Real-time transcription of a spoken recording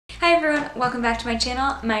Hi everyone, welcome back to my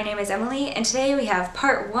channel. My name is Emily and today we have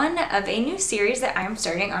part 1 of a new series that I'm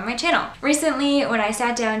starting on my channel. Recently, when I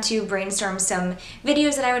sat down to brainstorm some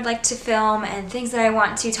videos that I would like to film and things that I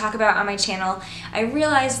want to talk about on my channel, I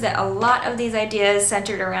realized that a lot of these ideas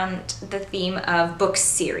centered around the theme of book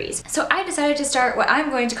series. So I decided to start what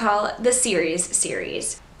I'm going to call the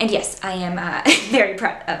series. And yes, I am very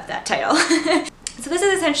proud of that title. So this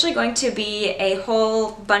is essentially going to be a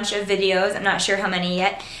whole bunch of videos, I'm not sure how many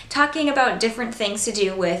yet, talking about different things to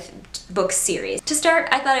do with book series. To start,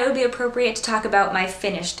 I thought it would be appropriate to talk about my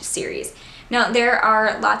finished series. Now, there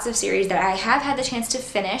are lots of series that I have had the chance to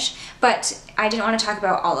finish, but I didn't want to talk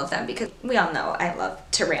about all of them because we all know I love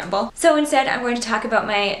to ramble. So instead, I'm going to talk about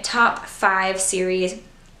my top 5 series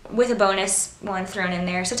with a bonus one thrown in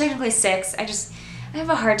there. So technically 6. I have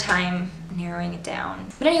a hard time narrowing it down.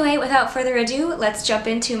 But anyway, without further ado, let's jump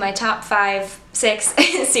into my top 6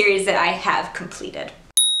 series that I have completed.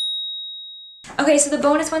 Okay, so the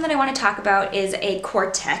bonus one that I want to talk about is a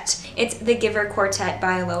quartet. It's The Giver Quartet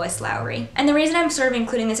by Lois Lowry. And the reason I'm sort of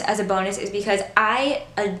including this as a bonus is because I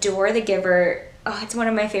adore The Giver. Oh, it's one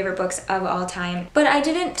of my favorite books of all time. But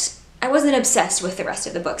I wasn't obsessed with the rest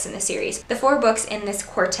of the books in the series. The 4 books in this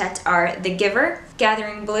quartet are The Giver,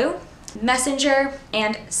 Gathering Blue, Messenger,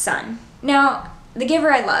 and Sun. Now, The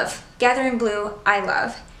Giver I love, Gathering Blue I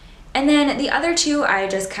love, and then the other 2 I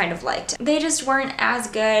just kind of liked. They just weren't as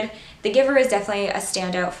good. The Giver is definitely a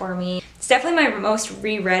standout for me. It's definitely my most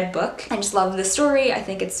reread book. I just love the story. I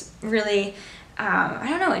think it's really, I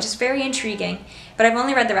don't know, it's just very intriguing. But I've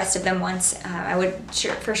only read the rest of them once. I would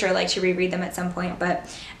for sure like to reread them at some point, but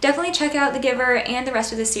definitely check out The Giver and the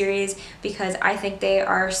rest of the series because I think they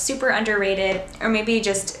are super underrated, or maybe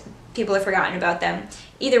just people have forgotten about them.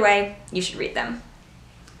 Either way, you should read them.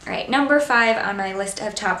 Alright, number 5 on my list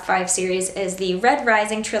of top 5 series is the Red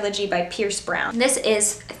Rising trilogy by Pierce Brown. This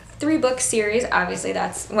is a 3-book series, obviously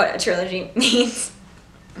that's what a trilogy means.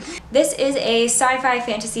 This is a sci-fi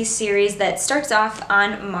fantasy series that starts off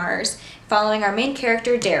on Mars, following our main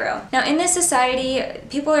character, Darrow. Now in this society,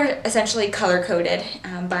 people are essentially color-coded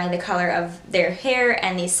by the color of their hair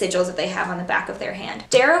and these sigils that they have on the back of their hand.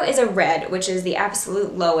 Darrow is a red, which is the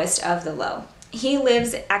absolute lowest of the low. He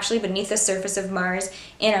lives actually beneath the surface of Mars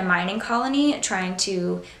in a mining colony, trying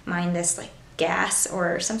to mine this gas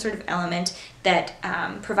or some sort of element that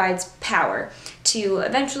provides power to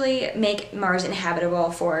eventually make Mars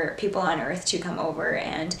inhabitable for people on Earth to come over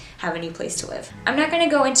and have a new place to live. I'm not going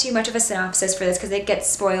to go into much of a synopsis for this because it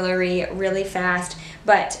gets spoilery really fast,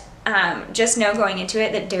 but just know going into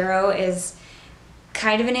it that Darrow is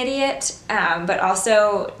kind of an idiot, but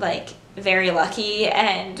also very lucky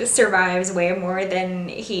and survives way more than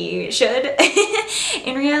he should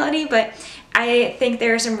in reality. But I think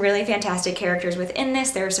there are some really fantastic characters within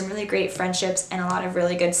this. There are some really great friendships and a lot of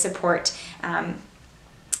really good support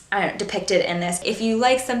depicted in this. If you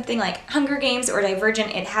like something like Hunger Games or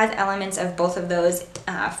Divergent, it has elements of both of those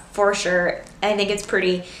for sure. I think it's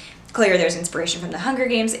pretty clear there's inspiration from the Hunger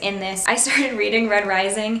Games in this. I started reading Red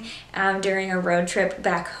Rising during a road trip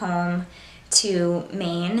back home to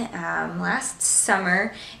Maine last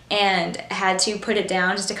summer and had to put it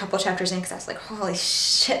down just a couple chapters in because I was like, holy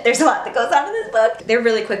shit, there's a lot that goes on in this book. They're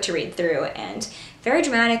really quick to read through and very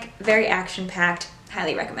dramatic, very action-packed.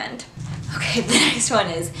 Highly recommend. Okay, the next one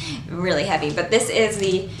is really heavy, but this is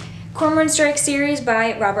the Cormoran Strike series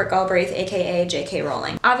by Robert Galbraith, aka J.K.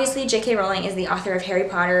 Rowling. Obviously, J.K. Rowling is the author of Harry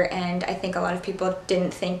Potter, and I think a lot of people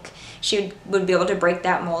didn't think she would be able to break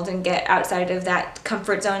that mold and get outside of that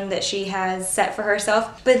comfort zone that she has set for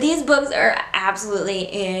herself. But these books are absolutely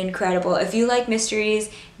incredible. If you like mysteries,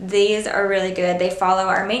 these are really good. They follow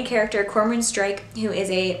our main character, Cormoran Strike, who is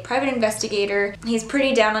a private investigator. He's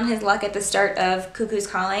pretty down on his luck at the start of Cuckoo's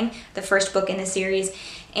Calling, the first book in the series,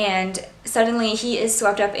 and suddenly he is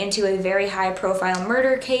swept up into a very high-profile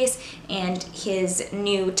murder case, and his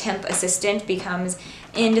new temp assistant becomes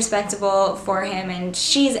indispensable for him, and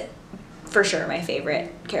she's for sure my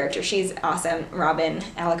favorite character. She's awesome. Robin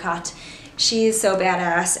Ellicott. She's so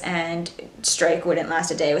badass, and Strike wouldn't last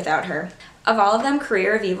a day without her. Of all of them,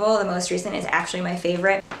 Career of Evil, the most recent, is actually my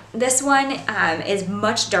favorite. This one is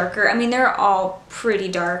much darker. I mean, they're all pretty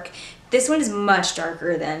dark. This one is much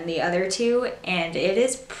darker than the other 2, and it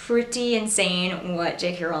is pretty insane what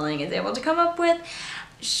J.K. Rowling is able to come up with.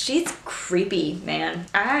 She's creepy, man.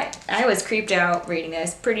 I was creeped out reading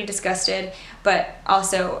this, pretty disgusted, but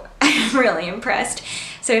also really impressed.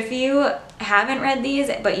 So if you haven't read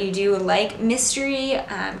these, but you do like mystery,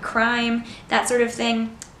 crime, that sort of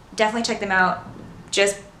thing, definitely check them out.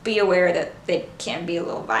 Just be aware that they can be a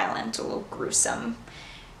little violent, a little gruesome.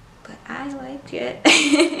 but I liked it.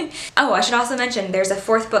 Oh, I should also mention there's a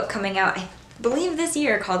 4th book coming out, I believe this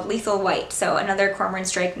year, called Lethal White, so another Cormoran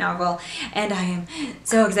Strike novel, and I am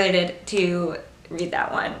so excited to read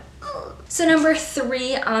that one. So number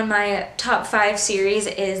 3 on my top 5 series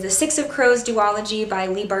is The Six of Crows duology by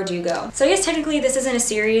Leigh Bardugo. So I guess technically this isn't a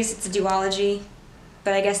series, it's a duology,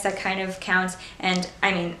 but I guess that kind of counts. And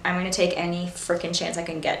I mean, I'm going to take any freaking chance I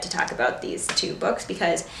can get to talk about these 2 books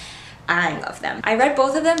because I love them. I read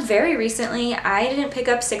both of them very recently. I didn't pick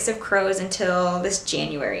up Six of Crows until this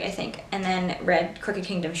January, I think, and then read Crooked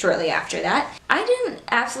Kingdom shortly after that. I didn't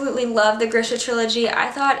absolutely love the Grisha trilogy. I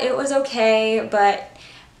thought it was okay, but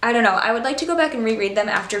I don't know. I would like to go back and reread them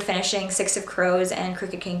after finishing Six of Crows and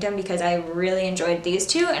Crooked Kingdom because I really enjoyed these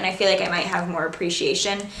 2, and I feel like I might have more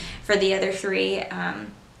appreciation for the other 3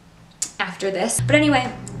 after this. But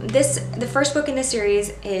anyway, the first book in this series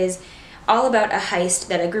is all about a heist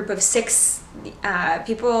that a group of 6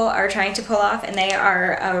 people are trying to pull off, and they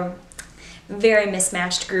are a very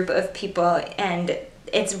mismatched group of people, and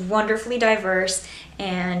it's wonderfully diverse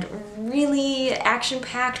and really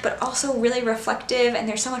action-packed, but also really reflective, and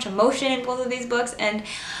there's so much emotion in both of these books, and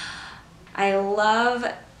I love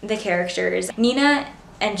the characters. Nina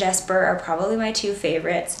and Jesper are probably my 2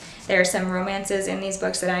 favorites. There are some romances in these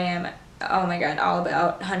books that I am, oh my god, all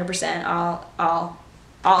about, 100%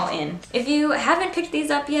 all in. If you haven't picked these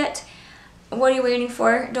up yet, what are you waiting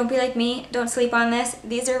for? Don't be like me. Don't sleep on this.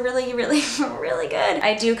 These are really, really, really good.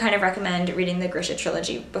 I do kind of recommend reading the Grisha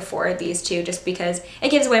trilogy before these 2 just because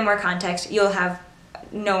it gives way more context. You'll have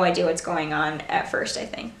no idea what's going on at first, I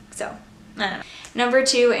think. So, I don't know. Number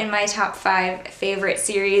 2 in my top 5 favorite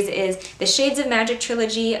series is The Shades of Magic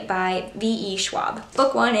trilogy by V.E. Schwab.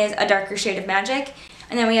 Book 1 is A Darker Shade of Magic,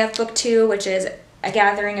 and then we have book 2, which is A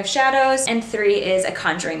Gathering of Shadows, and 3 is A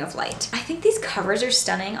Conjuring of Light. I think these covers are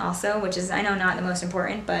stunning also, which is, I know, not the most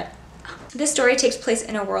important, but this story takes place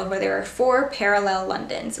in a world where there are 4 parallel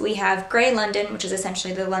Londons. We have Grey London, which is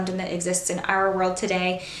essentially the London that exists in our world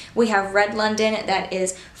today. We have Red London that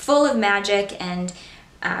is full of magic and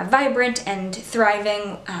vibrant and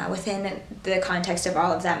thriving within the context of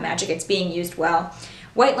all of that magic. It's being used well.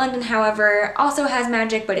 White London, however, also has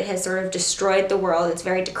magic, but it has sort of destroyed the world. It's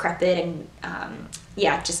very decrepit and,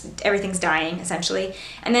 yeah, just everything's dying, essentially.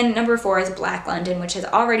 And then number 4 is Black London, which has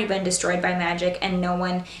already been destroyed by magic, and no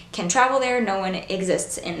one can travel there, no one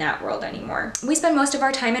exists in that world anymore. We spend most of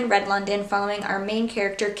our time in Red London following our main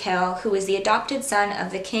character, Kel, who is the adopted son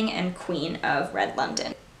of the King and Queen of Red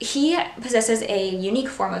London. He possesses a unique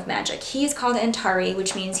form of magic. He is called Antari,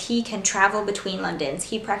 which means he can travel between Londons.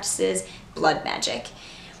 He practices blood magic.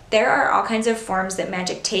 There are all kinds of forms that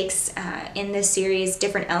magic takes in this series,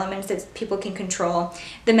 different elements that people can control.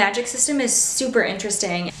 The magic system is super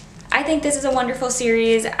interesting. I think this is a wonderful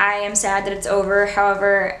series. I am sad that it's over.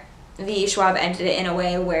 However, V. Schwab ended it in a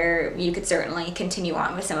way where you could certainly continue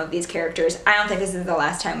on with some of these characters. I don't think this is the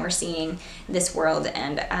last time we're seeing this world,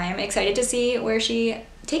 and I am excited to see where she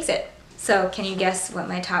takes it. So, can you guess what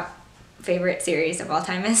my top favorite series of all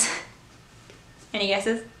time is? Any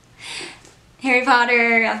guesses? Harry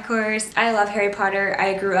Potter, of course. I love Harry Potter.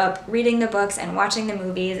 I grew up reading the books and watching the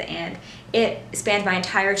movies, and it spanned my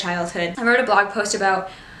entire childhood. I wrote a blog post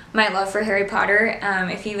about my love for Harry Potter.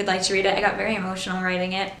 If you would like to read it, I got very emotional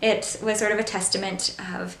writing it. It was sort of a testament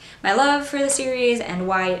of my love for the series and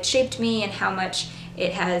why it shaped me and how much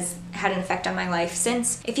it has had an effect on my life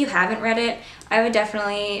since. If you haven't read it, I would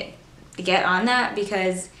definitely get on that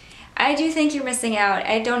because I do think you're missing out.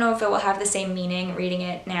 I don't know if it will have the same meaning reading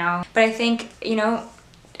it now, but I think, you know,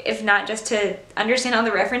 if not just to understand all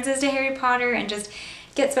the references to Harry Potter and just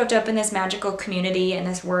get swept up in this magical community and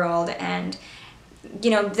this world and, you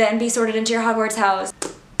know, then be sorted into your Hogwarts house.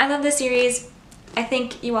 I love this series. I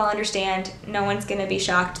think you all understand. No one's gonna be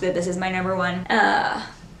shocked that this is my number 1.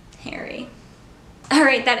 Harry.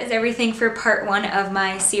 Alright, that is everything for part 1 of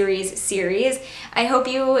my series. I hope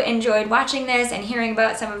you enjoyed watching this and hearing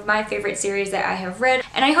about some of my favorite series that I have read,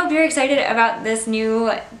 and I hope you're excited about this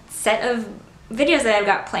new set of videos that I've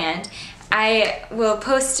got planned. I will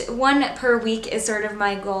post 1 per week is sort of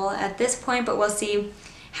my goal at this point, but we'll see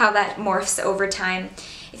how that morphs over time.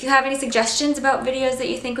 If you have any suggestions about videos that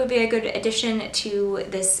you think would be a good addition to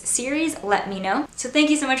this series, let me know. So thank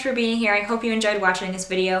you so much for being here. I hope you enjoyed watching this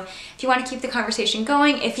video. If you want to keep the conversation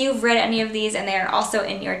going, if you've read any of these and they are also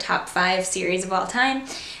in your top 5 series of all time,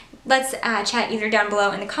 let's chat either down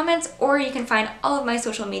below in the comments, or you can find all of my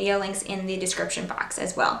social media links in the description box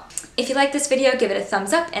as well. If you like this video, give it a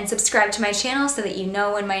thumbs up and subscribe to my channel so that you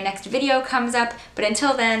know when my next video comes up. But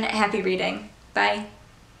until then, happy reading. Bye.